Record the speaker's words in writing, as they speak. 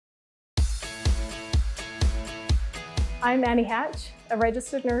I'm Annie Hatch, a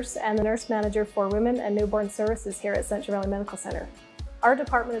registered nurse and the nurse manager for Women and Newborn Services here at Central Valley Medical Center. Our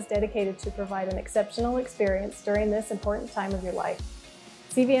department is dedicated to provide an exceptional experience during this important time of your life.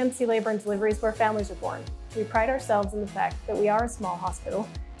 CVMC Labor and Delivery is where families are born. We pride ourselves in the fact that we are a small hospital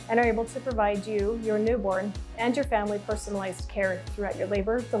and are able to provide you, your newborn, and your family personalized care throughout your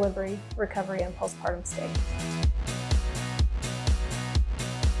labor, delivery, recovery, and postpartum stay.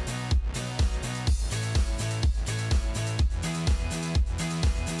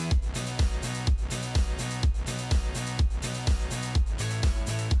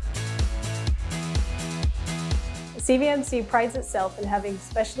 CVMC prides itself in having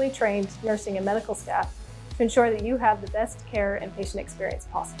specially trained nursing and medical staff to ensure that you have the best care and patient experience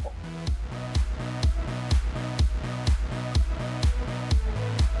possible.